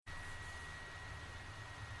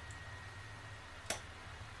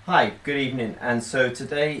Hi, good evening. And so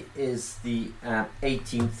today is the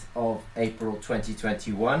 18th of April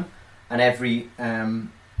 2021, and every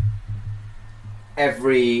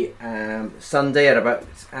Sunday at about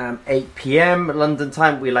 8 p.m. London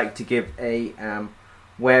time, we like to give a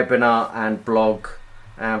webinar and blog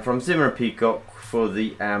from Zimmer and Peacock for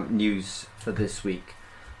the news for this week.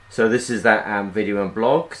 So this is that video and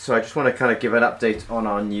blog. So I just want to kind of give an update on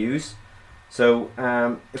our news. So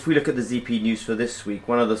if we look at the ZP news for this week,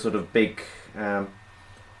 one of the sort of big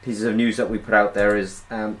pieces of news that we put out there is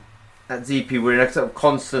at ZP we're in a sort of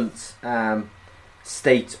constant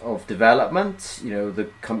state of development. You know, the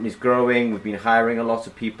company's growing, we've been hiring a lot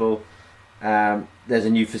of people. There's a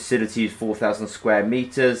new facility, 4,000 square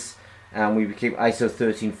meters, and we became ISO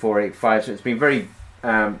 13485. So it's been very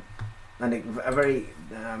a very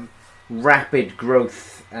rapid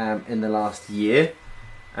growth in the last year.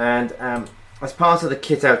 And as part of the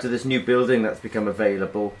kit out of this new building that's become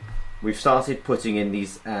available, we've started putting in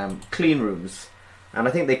these clean rooms, and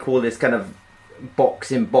I think they call this kind of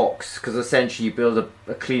box in box, because essentially you build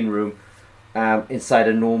a clean room inside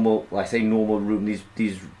a normal, well, I say normal room.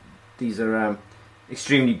 These are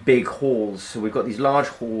extremely big halls. So we've got these large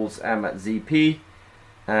halls at ZP,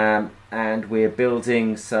 and we're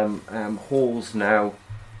building some halls now.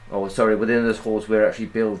 Oh, sorry, within those halls we're actually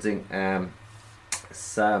building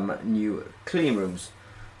some new clean rooms.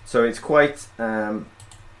 So it's quite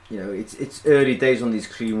it's early days on these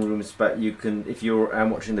clean rooms, but you can, if you're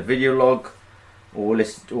watching the video log or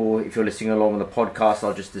if you're listening along on the podcast,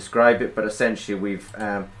 I'll just describe it. But essentially we've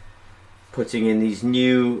putting in these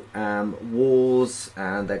new walls,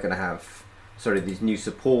 and they're going to have these new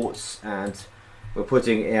supports, and we're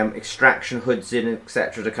putting extraction hoods in,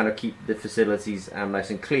 etc., to kind of keep the facilities nice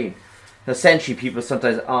and clean. Essentially, people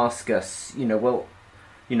sometimes ask us,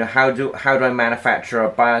 how do I manufacture a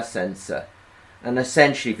biosensor? And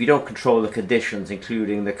essentially, if you don't control the conditions,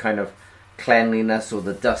 including the kind of cleanliness or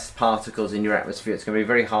the dust particles in your atmosphere, it's going to be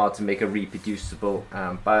very hard to make a reproducible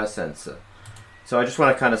biosensor. So I just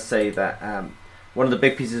want to kind of say that one of the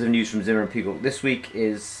big pieces of news from Zimmer and Peacock this week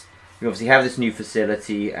is we obviously have this new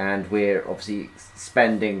facility, and we're obviously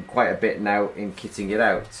spending quite a bit now in kitting it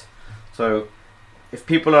out. So if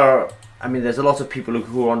people are, there's a lot of people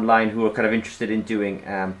who are online who are kind of interested in doing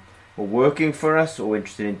or working for us, or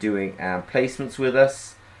interested in doing placements with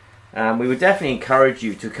us. We would definitely encourage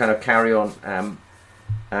you to kind of carry on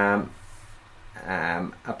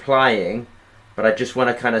applying, but I just want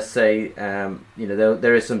to kind of say,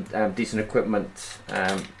 there is some decent equipment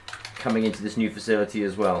coming into this new facility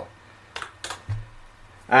as well.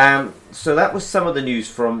 So that was some of the news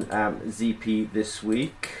from ZP this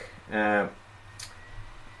week.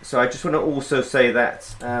 So I just want to also say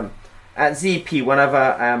that at ZP, one of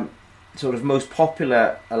our sort of most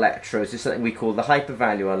popular electrodes is something we call the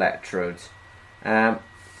HyperValue electrode.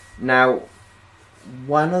 Now,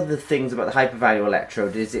 one of the things about the HyperValue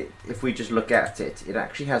electrode is if we just look at it, it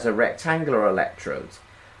actually has a rectangular electrode.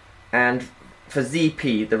 And for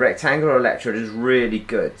ZP, the rectangular electrode is really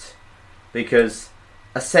good, because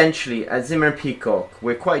essentially at Zimmer and Peacock,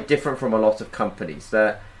 we're quite different from a lot of companies.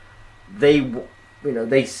 They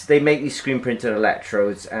make these screen printed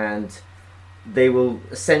electrodes, and they will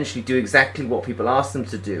essentially do exactly what people ask them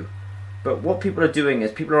to do. But what people are doing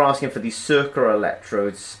is people are asking for these circular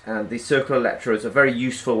electrodes, and these circular electrodes are very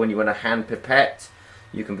useful when you want a hand pipette.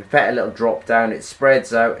 You can pipette a little drop down, it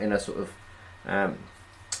spreads out in a sort of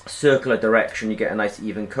circular direction, you get a nice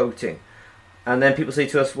even coating. And then people say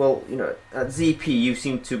to us, well, at ZP you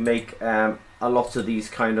seem to make a lot of these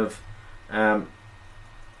kind of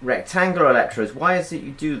rectangular electrodes. Why is it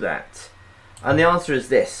you do that? And the answer is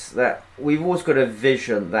this, that we've always got a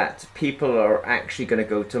vision that people are actually going to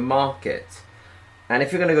go to market. And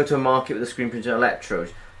if you're going to go to a market with a screen printed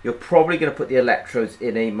electrode, you're probably going to put the electrodes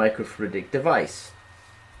in a microfluidic device.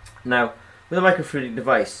 Now, with a microfluidic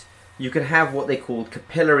device, you can have what they call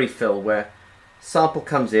capillary fill, where sample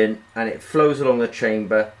comes in and it flows along the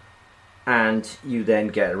chamber, and you then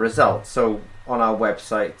get a result. So on our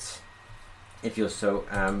website, if you're so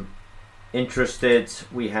interested,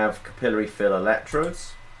 we have capillary fill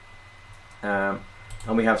electrodes, and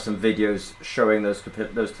we have some videos showing those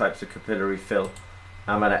types of capillary fill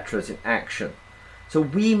electrodes in action. So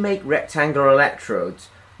we make rectangular electrodes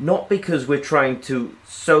not because we're trying to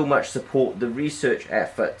so much support the research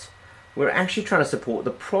effort. We're actually trying to support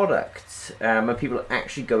the product, and people are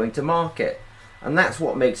actually going to market, and that's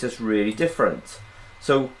what makes us really different.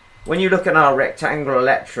 So when you look at our rectangular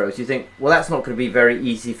electrodes, you think, well, that's not going to be very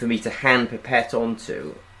easy for me to hand pipette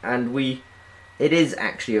onto, and it is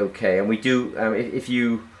actually okay. And we do, if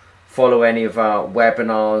you follow any of our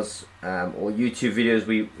webinars or YouTube videos,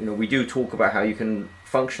 we do talk about how you can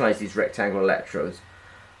functionalize these rectangular electrodes.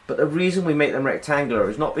 But the reason we make them rectangular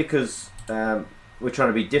is not because we're trying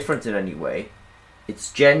to be different in any way.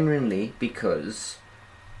 It's genuinely because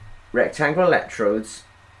rectangular electrodes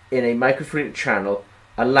in a microfluidic channel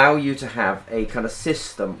allow you to have a kind of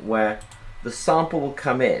system where the sample will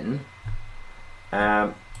come in,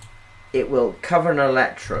 it will cover an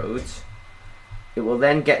electrode, it will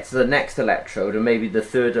then get to the next electrode or maybe the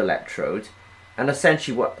third electrode, and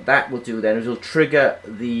essentially what that will do then is it will trigger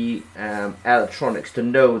the electronics to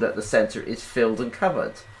know that the sensor is filled and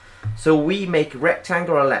covered. So we make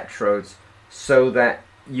rectangular electrodes so that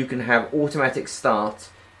you can have automatic start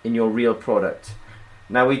in your real product.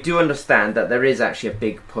 Now we do understand that there is actually a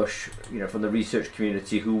big push, from the research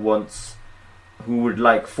community who would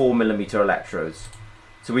like 4mm electrodes.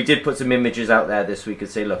 So we did put some images out there this week and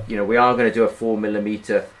say, look, we are going to do a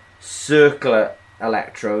 4mm circular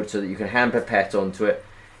electrode so that you can hand pipette onto it.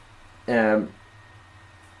 The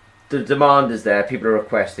demand is there, people are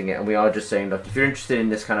requesting it, and we are just saying, look, if you're interested in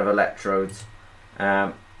this kind of electrodes,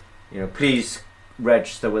 please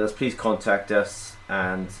register with us, please contact us,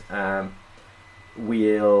 and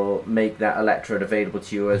we'll make that electrode available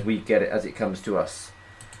to you as we get it, as it comes to us.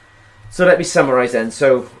 So let me summarize then.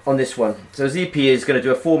 So on this one, so ZP is going to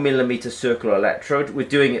do a 4mm circular electrode. We're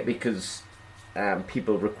doing it because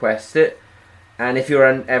people request it. And if you're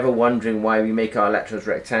ever wondering why we make our electrodes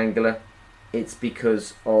rectangular, it's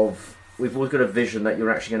because we've always got a vision that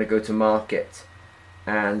you're actually going to go to market,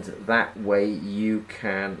 and that way you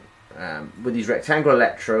can, with these rectangular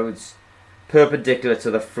electrodes perpendicular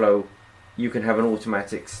to the flow, you can have an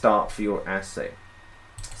automatic start for your assay.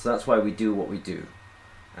 So that's why we do what we do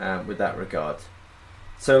with that regard.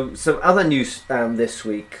 So some other news this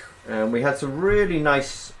week, we had some really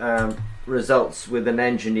nice results with an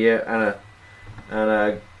engineer and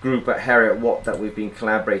a group at Heriot-Watt that we've been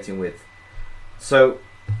collaborating with. So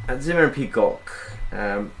at Zimmer and Peacock,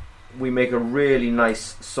 we make a really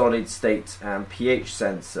nice solid state pH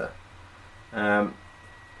sensor.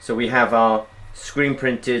 So we have our screen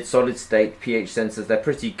printed solid state pH sensors. They're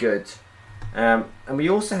pretty good, and we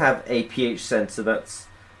also have a pH sensor that's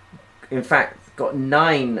in fact got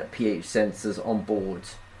 9 pH sensors on board,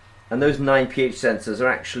 and those 9 pH sensors are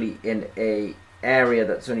actually in a area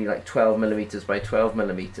that's only like 12mm by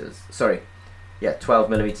 12mm. Sorry, yeah,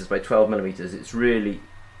 12mm by 12mm. It's really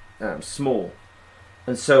small,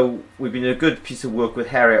 and so we've been doing a good piece of work with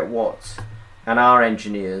Heriot-Watt and our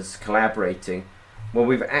engineers collaborating. Well,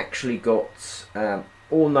 we've actually got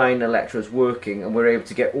all 9 electrodes working, and we're able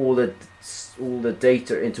to get all the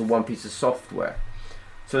data into one piece of software.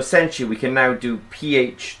 So essentially, we can now do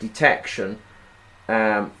pH detection,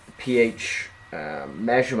 pH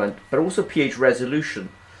measurement, but also pH resolution.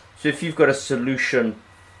 So if you've got a solution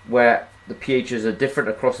where the pHs are different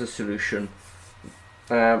across the solution,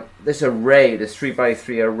 this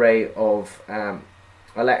 3x3 array of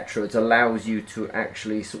electrodes allows you to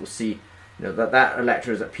actually sort of see that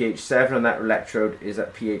electrode is at pH 7 and that electrode is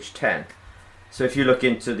at pH 10. So if you look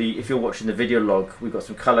into if you're watching the video log, we've got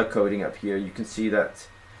some color coding up here. You can see that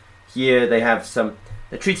here they're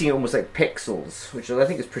treating it almost like pixels, which I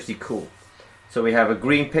think is pretty cool. So we have a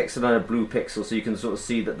green pixel and a blue pixel, so you can sort of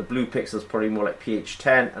see that the blue pixel is probably more like pH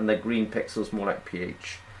 10 and the green pixel is more like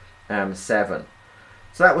pH 7.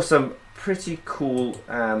 So that was some pretty cool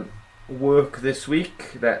work this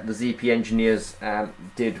week that the ZP engineers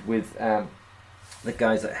did with the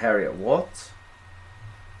guys at Heriot-Watt.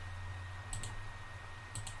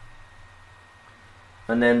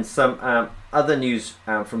 And then some other news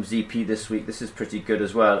from ZP this week, this is pretty good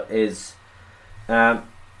as well, is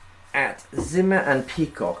at Zimmer and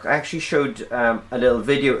Peacock. I actually showed a little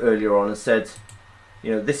video earlier on and said,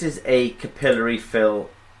 this is a capillary fill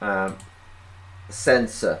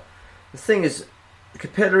sensor. The thing is,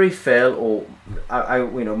 capillary fill or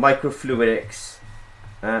microfluidics,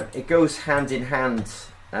 it goes hand in hand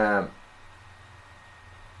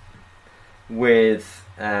with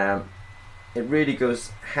it really goes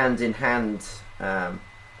hand in hand.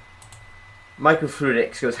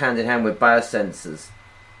 Microfluidics goes hand in hand with biosensors.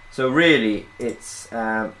 So really, it's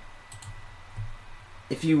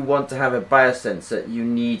if you want to have a biosensor, you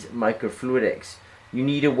need microfluidics. You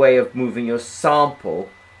need a way of moving your sample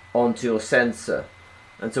onto your sensor.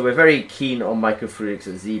 And so we're very keen on microfluidics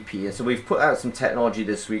at ZP, and so we've put out some technology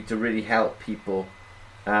this week to really help people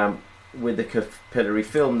with the capillary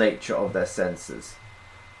film nature of their sensors.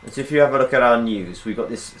 And so if you have a look at our news, we've got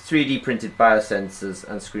this 3D printed biosensors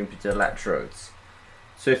and screen printed electrodes.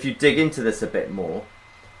 So if you dig into this a bit more,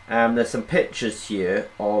 there's some pictures here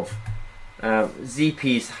of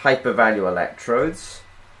ZP's hypervalue electrodes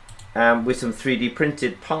with some 3D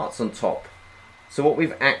printed parts on top. So what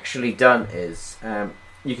we've actually done is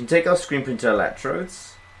you can take our screen printed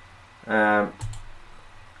electrodes.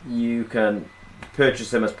 You can purchase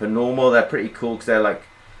them as per normal. They're pretty cool because they're like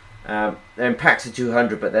they're in packs of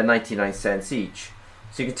 200, but they're 99 cents each.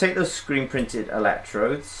 So you can take those screen printed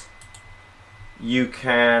electrodes. You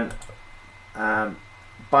can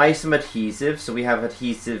buy some adhesives. So we have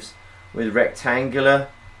adhesives with rectangular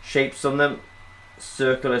shapes on them,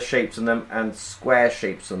 circular shapes on them, and square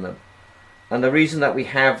shapes on them. And the reason that we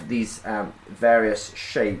have these various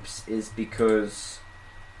shapes is because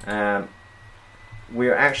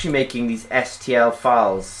we're actually making these STL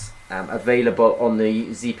files available on the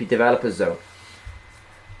ZP Developer Zone.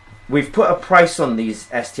 We've put a price on these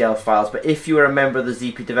STL files, but if you are a member of the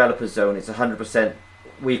ZP Developer Zone, it's 100%.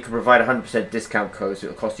 We can provide 100% discount code, so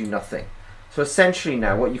it'll cost you nothing. So essentially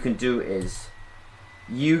now what you can do is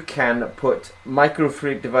you can put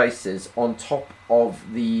microfluidic devices on top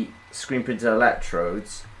of the screen printed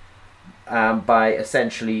electrodes by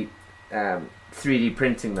essentially 3D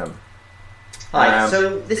printing them. Hi,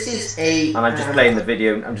 so this is a... And I'm just playing the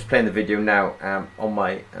video. I'm just playing the video now on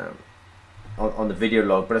my on the video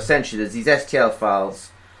log. But essentially, there's these STL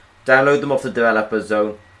files. Download them off the Developer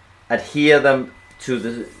Zone. Adhere them to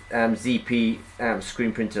the ZP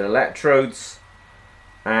screen printed electrodes,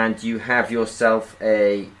 and you have yourself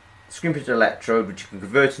a screen printed electrode which you can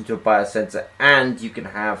convert into a biosensor, and you can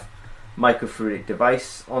have microfluidic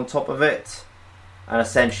device on top of it, and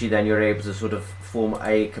essentially then you're able to sort of form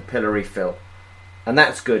a capillary fill. And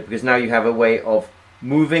that's good because now you have a way of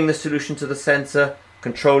moving the solution to the sensor,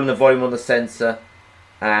 controlling the volume on the sensor,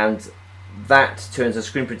 and that turns a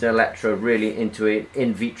screen printed electrode really into an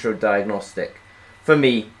in vitro diagnostic. For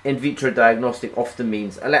me, in vitro diagnostic often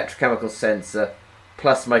means electrochemical sensor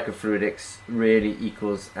plus microfluidics really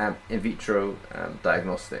equals in vitro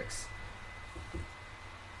diagnostics.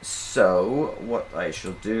 So what I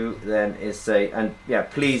shall do then is say, and yeah,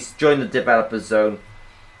 please join the Developer Zone.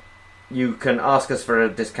 You can ask us for a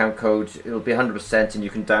discount code. It'll be 100%, and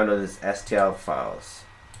you can download this STL files.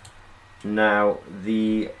 Now,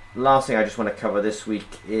 the last thing I just want to cover this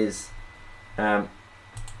week is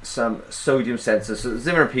some sodium sensors. So at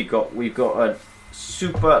Zimmer & Peacock, we've got a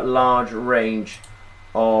super large range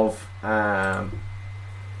of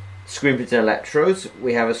screen printed electrodes.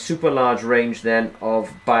 We have a super large range then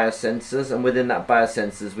of biosensors, and within that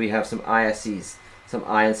biosensors we have some ISEs, some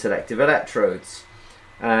ion selective electrodes.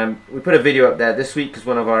 We put a video up there this week because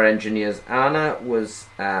one of our engineers, Anna, was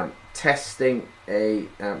testing a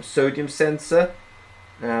sodium sensor,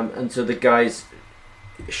 and so the guys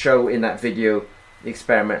show in that video the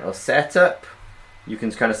experimental setup. You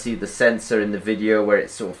can kind of see the sensor in the video where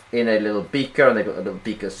it's sort of in a little beaker, and they've got a little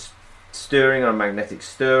beaker stirring on a magnetic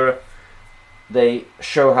stirrer. They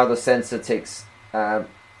show how the sensor takes a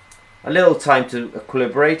little time to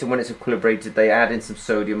equilibrate, and when it's equilibrated they add in some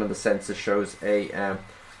sodium and the sensor shows a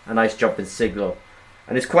nice jump in signal.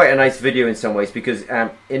 And it's quite a nice video in some ways because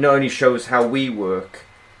it not only shows how we work,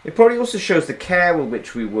 it probably also shows the care with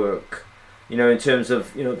which we work. You know, in terms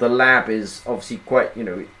of, you know, the lab is obviously quite, you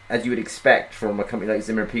know, as you would expect from a company like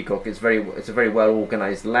Zimmer & Peacock. It's a very well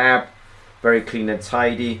organized lab, very clean and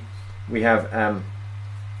tidy. We have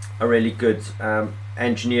a really good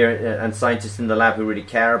engineer and scientist in the lab who really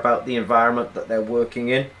care about the environment that they're working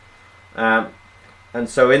in. And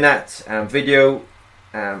so in that video,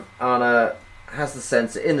 Anna has the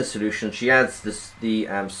sensor in the solution. She adds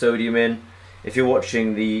the sodium in. If you're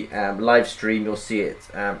watching the live stream, you'll see it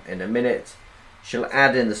in a minute. She'll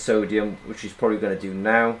add in the sodium, which she's probably going to do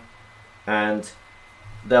now, and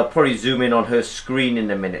they'll probably zoom in on her screen in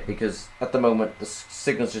a minute because at the moment the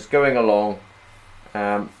signal's just going along.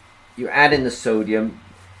 You add in the sodium.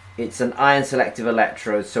 It's an ion selective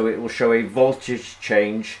electrode, so it will show a voltage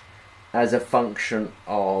change as a function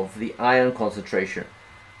of the ion concentration.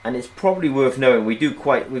 And it's probably worth knowing we've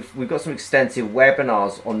got some extensive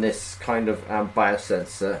webinars on this kind of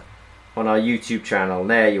biosensor on our YouTube channel. And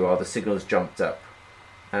there you are, the signal's jumped up,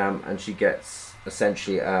 and she gets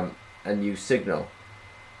essentially a new signal.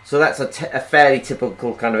 So that's a fairly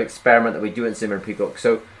typical kind of experiment that we do at Zimmer & Peacock.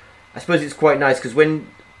 So I suppose it's quite nice because when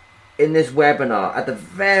in this webinar at the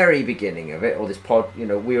very beginning of it, or this pod, you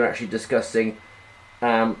know, we were actually discussing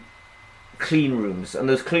clean rooms, and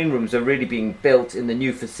those clean rooms are really being built in the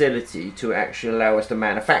new facility to actually allow us to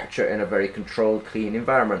manufacture in a very controlled, clean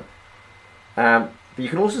environment. But you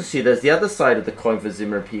can also see there's the other side of the coin for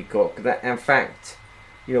Zimmer & Peacock, that in fact,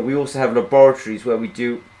 you know, we also have laboratories where we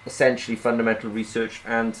do essentially fundamental research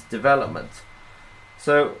and development.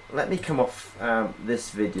 So let me come off this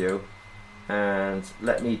video and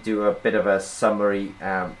let me do a bit of a summary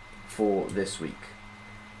for this week.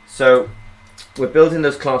 So we're building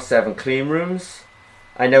those Class 7 clean rooms.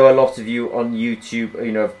 I know a lot of you on YouTube,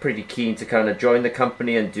 are pretty keen to kind of join the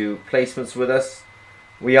company and do placements with us.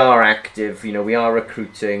 We are active, we are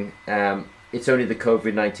recruiting. It's only the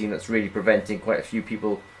COVID-19 that's really preventing quite a few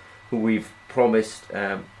people who we've promised.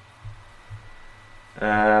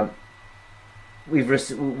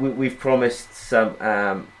 We've promised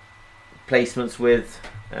some placements with,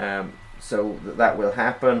 so that will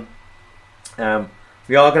happen.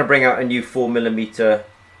 We are going to bring out a new 4mm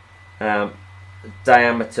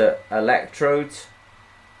diameter electrode,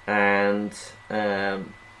 and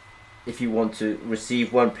if you want to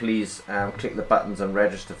receive one, please click the buttons and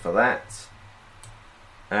register for that.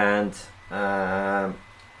 And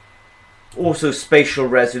also spatial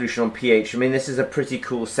resolution on pH. I mean, this is a pretty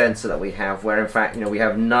cool sensor that we have, where in fact we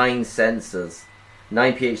have 9 sensors,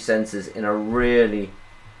 9 pH sensors in a really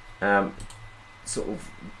sort of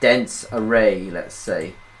dense array, let's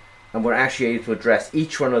say, and we're actually able to address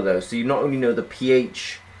each one of those. So you not only know the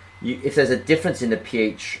pH, if there's a difference in the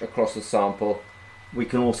pH across the sample, we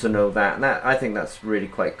can also know that. And I think that's really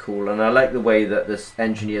quite cool, and I like the way that this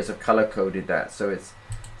engineers have color coded that, so it's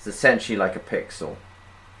essentially like a pixel,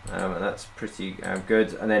 and that's pretty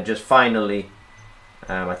good. And then just finally,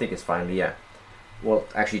 I think it's finally, yeah, well,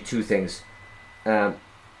 actually 2 things.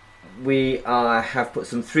 We have put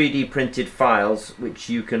some 3D printed files which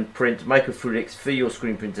you can print microfluidics for your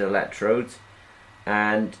screen printed electrodes,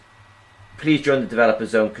 and please join the developer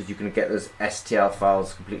zone because you can get those STL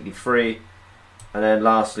files completely free. And then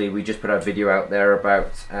lastly, we just put our video out there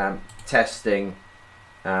about testing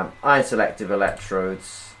ion selective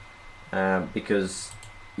electrodes, because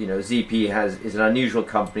ZP is an unusual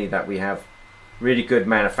company that we have really good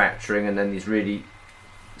manufacturing, and then these really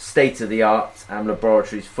state-of-the-art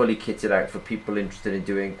laboratories fully kitted out for people interested in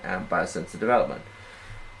doing biosensor development.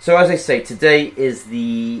 So as I say, today is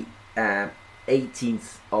the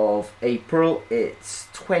 18th of April. It's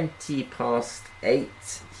 20 past 8,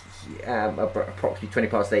 approximately 20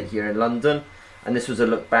 past 8 here in London, and this was a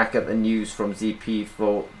look back at the news from ZP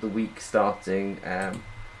for the week starting,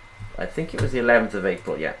 I think it was the 11th of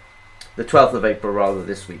April, yeah. The 12th of April rather,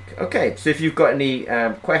 this week. Okay, so if you've got any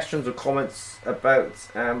questions or comments about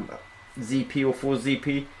ZP or for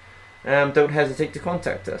ZP, don't hesitate to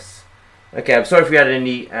contact us. Okay, I'm sorry if we had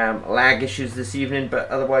any lag issues this evening, but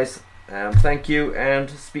otherwise, thank you and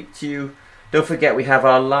speak to you. Don't forget we have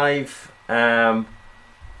our live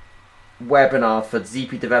webinar for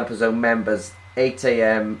ZP Developer Zone members, 8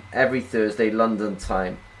 AM every Thursday, London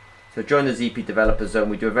time. So join the ZP Developer Zone.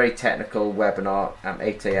 We do a very technical webinar at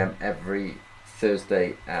 8 AM every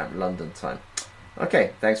Thursday London time.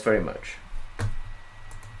 Okay, thanks very much.